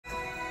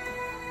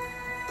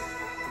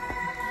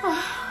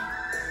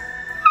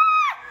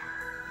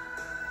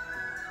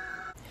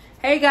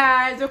Hey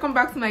guys, welcome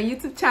back to my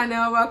YouTube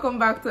channel. Welcome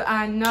back to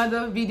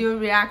another video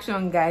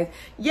reaction, guys.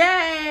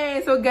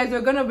 Yay! So guys,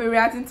 we're gonna be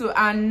reacting to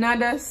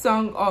another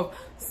song of,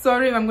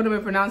 sorry if I'm gonna be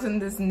pronouncing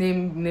this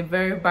name in a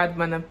very bad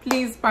manner,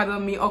 please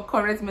pardon me or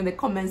correct me in the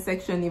comment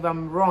section if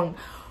I'm wrong.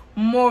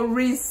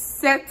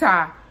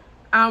 Morissette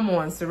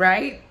Amon-Akin,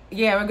 right?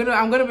 Yeah,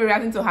 I'm gonna be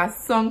reacting to her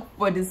song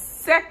for the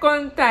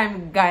second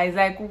time, guys.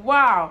 Like,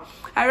 wow,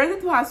 I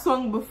reacted to her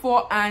song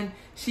before and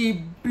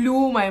she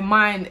blew my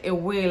mind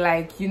away.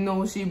 Like, you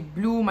know, she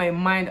blew my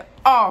mind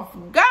off,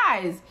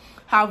 guys.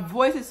 Her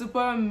voice is super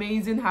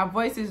amazing. Her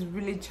voice is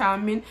really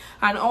charming,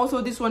 and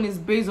also this one is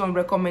based on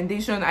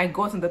recommendation I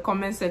got in the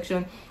comment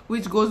section,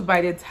 which goes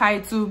by the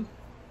title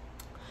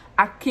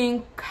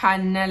AKIN KA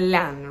NA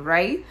LANG,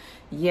 right?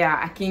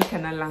 Yeah, AKIN KA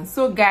NA LANG.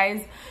 So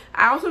guys,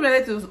 I also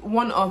related to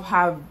one of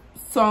her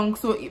songs,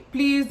 so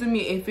please do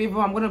me a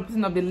favor. I'm gonna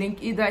put up the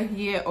link either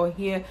here or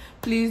here.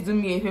 Please do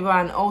me a favor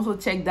and also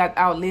check that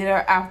out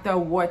later after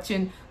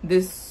watching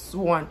this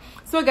one.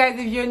 So guys,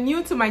 if you're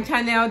new to my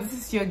channel, this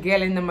is your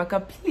girl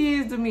Namaka.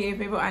 Please do me a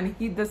favor and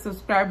hit the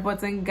subscribe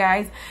button,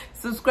 guys.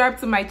 Subscribe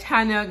to my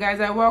channel, guys.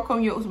 I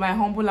welcome you to my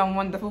humble and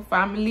wonderful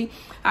family,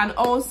 and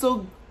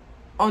also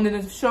on the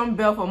notification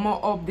bell for more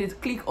updates.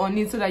 Click on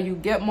it so that you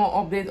get more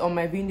updates on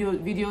my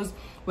videos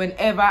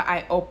whenever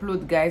I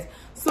upload, guys.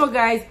 So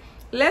guys,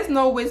 let's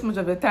not waste much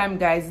of the time,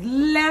 guys.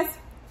 Let's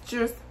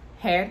just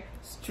head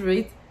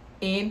straight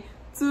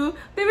into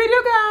the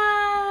video,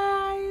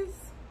 guys.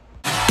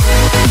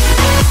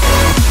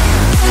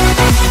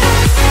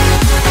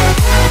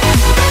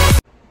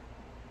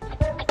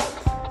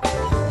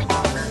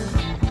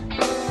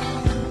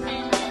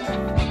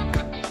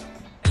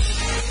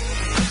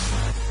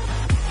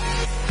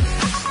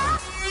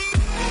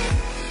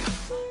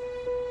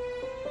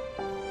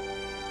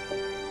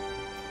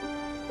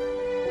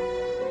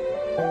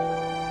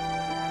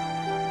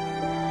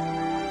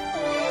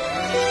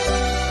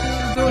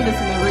 Doing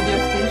this in the radio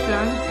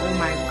station. Oh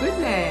my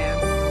goodness.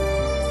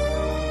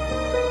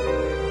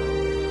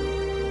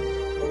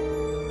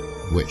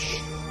 Wish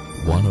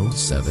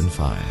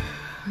 1075.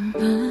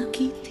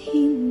 Bakit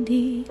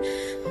hindi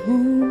mo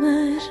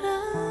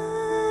maramdaman?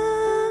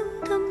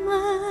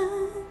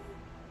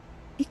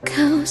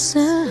 Ikaw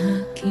sa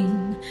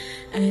akin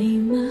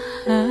ay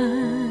mahalaga.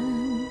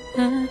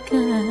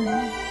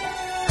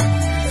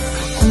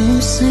 Ako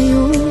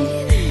sa'yo'y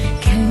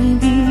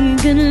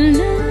kaibigan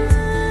lang.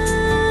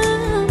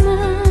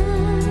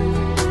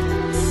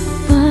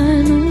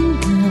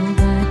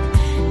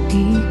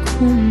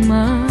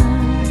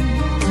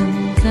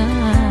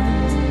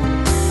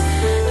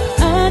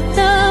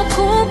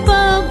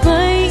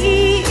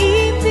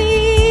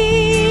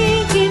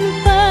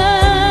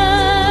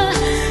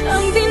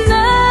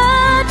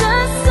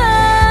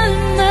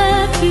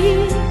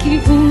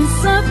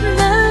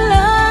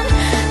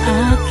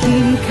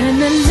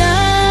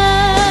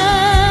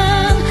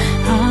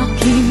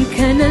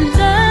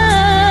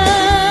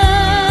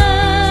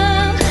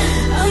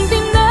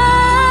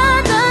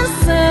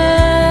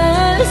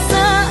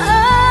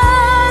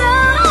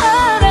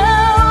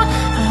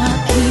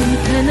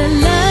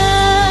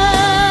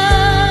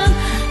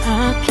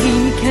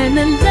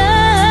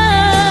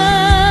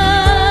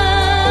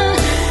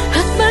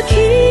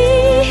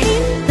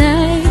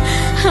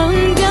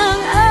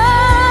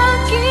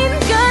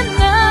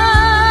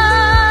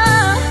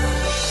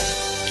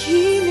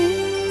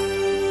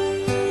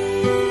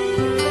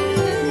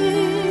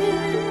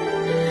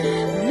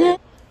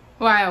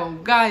 Wow,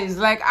 guys,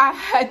 like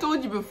I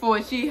told you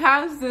before, she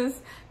has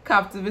this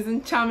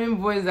captivating, charming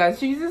voice that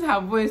she uses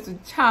her voice to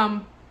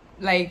charm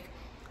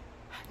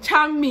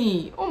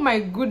me. Oh my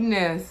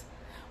goodness.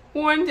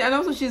 And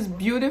also she's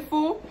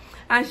beautiful,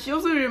 and she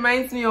also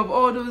reminds me of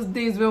all those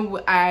days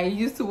when I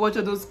used to watch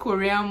all those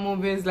Korean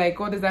movies, like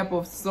all this type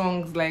of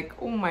songs. Like,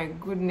 oh my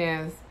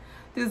goodness,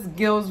 this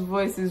girl's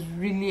voice is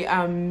really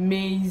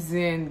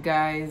amazing,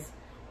 guys.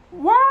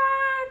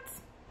 What?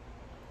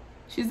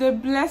 She's a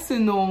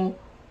blessing. Oh,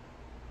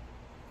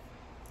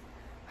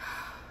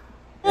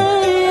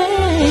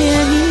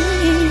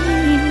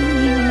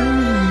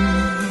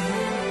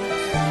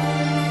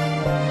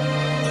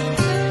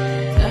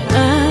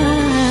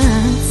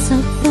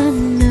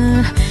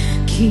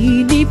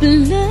 kinip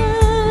lamang,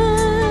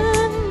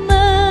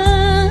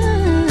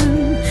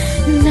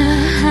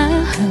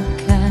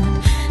 nahahagat,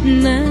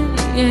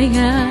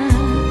 nayayakap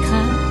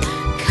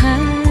ka,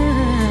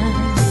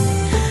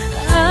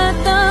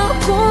 at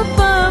ako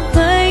pa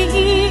ba'y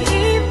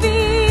iibigin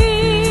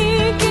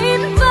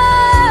pa?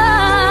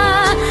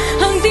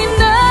 Ang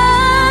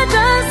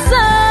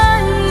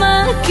dinadasal,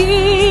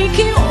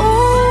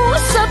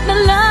 makikiusap na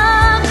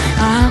lang.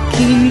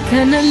 Akin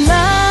ka na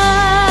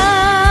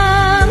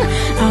lang,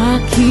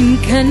 akin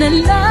ka na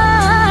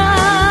lang,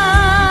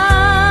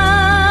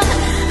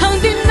 ang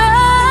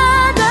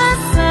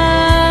dinadasal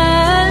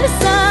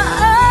sa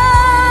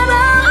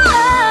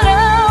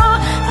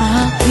araw-araw.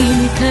 Akin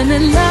ka na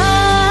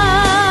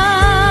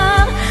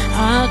lang,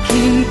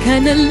 akin ka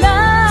na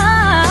lang.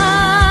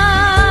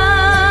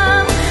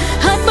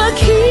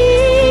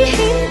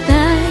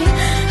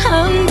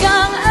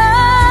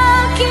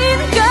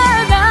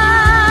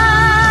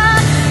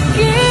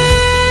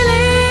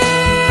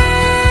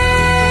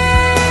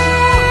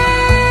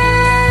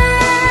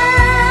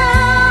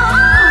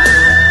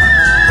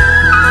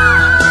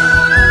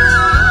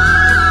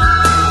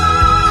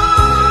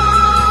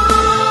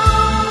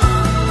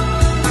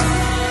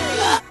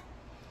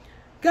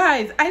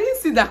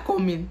 see that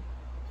coming.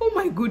 Oh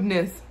my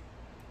goodness.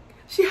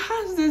 She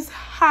has this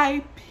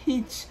high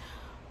pitch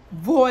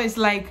voice.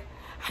 Like,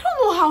 I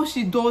don't know how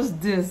she does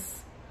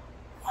this.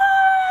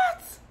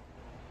 What?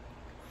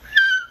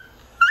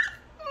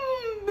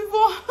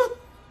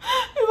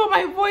 Before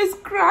my voice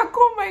crack.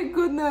 Oh my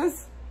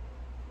goodness.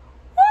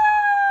 What?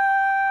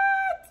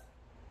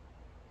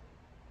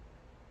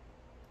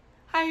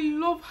 I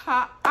love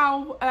her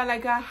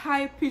like her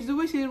high pitch, the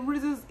way she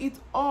raises it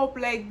up,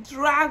 like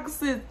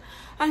drags it,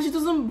 and she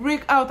doesn't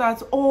break out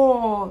at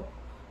all.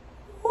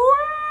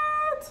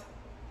 What?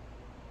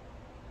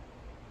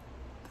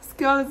 This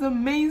girl is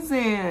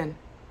amazing.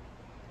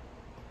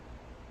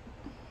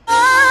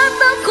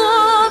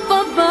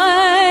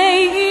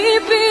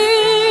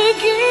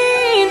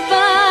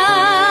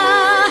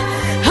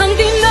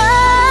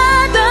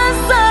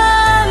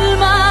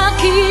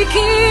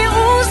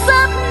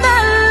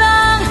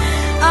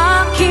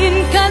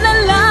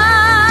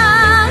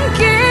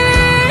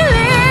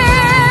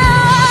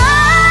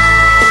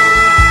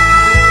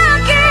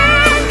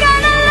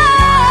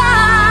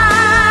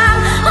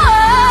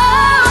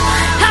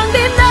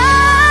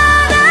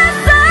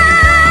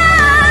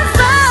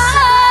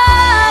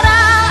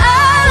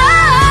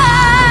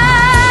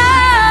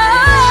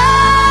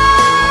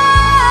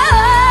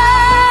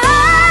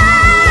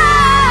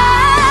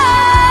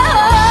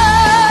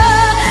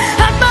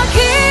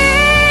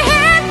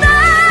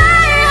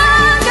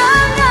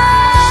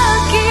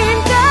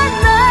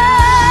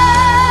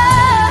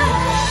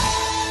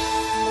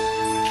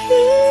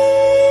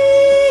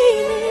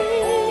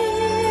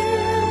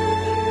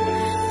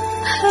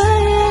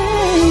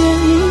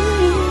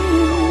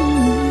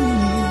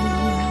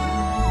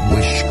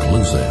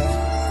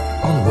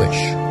 On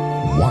Wish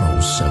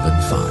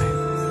 1075.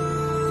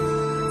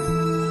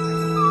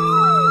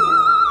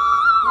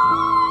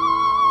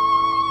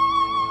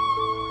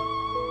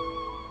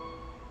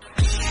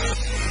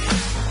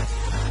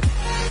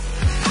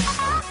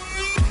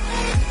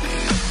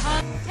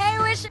 Hey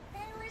wishers,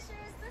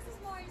 this is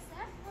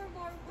Morissette for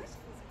more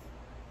wishes.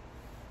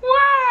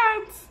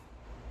 What?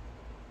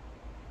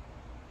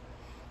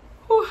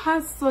 Who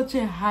has such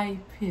a high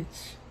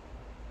pitch?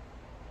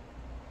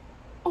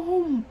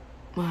 Oh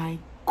my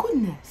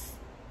goodness.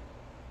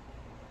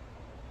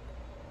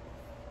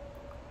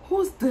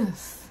 Who's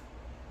this?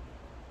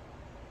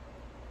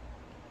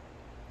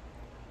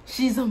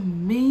 She's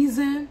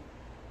amazing.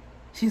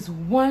 She's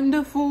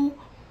wonderful.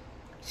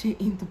 She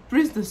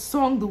interprets the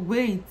song the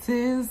way it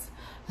is.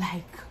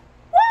 Like,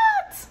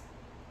 what?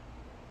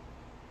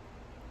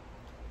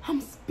 I'm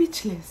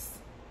speechless.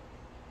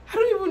 I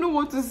don't even know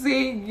what to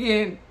say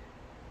again.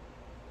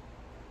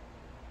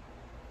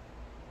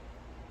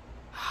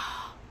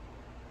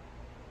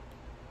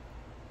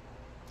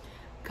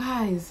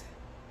 Guys,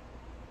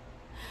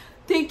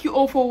 thank you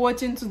all for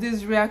watching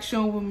today's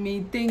reaction with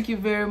me. Thank you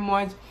very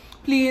much.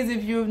 Please,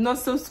 if you've not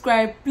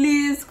subscribed,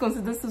 please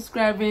consider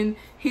subscribing.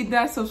 Hit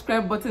that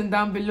subscribe button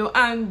down below,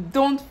 and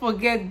don't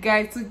forget,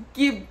 guys, to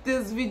give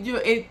this video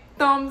a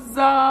thumbs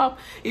up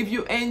if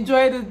you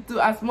enjoyed it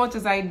as much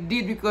as I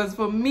did, because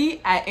for me,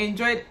 I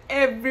enjoyed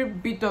every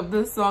bit of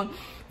this song.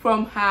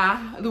 From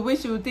her, the way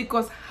she will take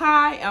us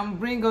high and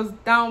bring us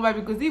down, but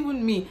because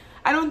even me,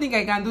 I don't think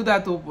I can do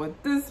that over.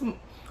 This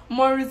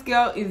Morris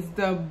girl is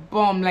the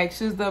bomb. Like,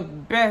 she's the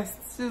best.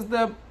 She's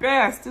the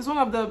best. She's one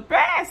of the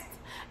best.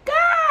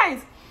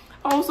 Guys,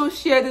 also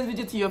share this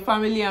video to your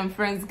family and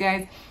friends,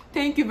 guys.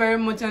 Thank you very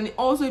much. And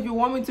also, if you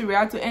want me to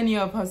react to any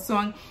of her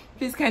songs,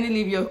 please kindly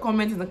leave your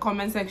comment in the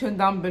comment section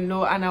down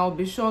below, and I'll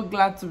be sure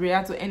glad to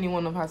react to any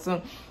one of her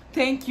songs.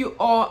 Thank you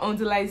all.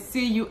 Until I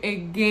see you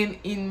again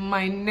in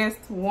my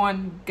next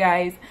one,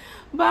 guys.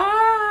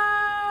 Bye.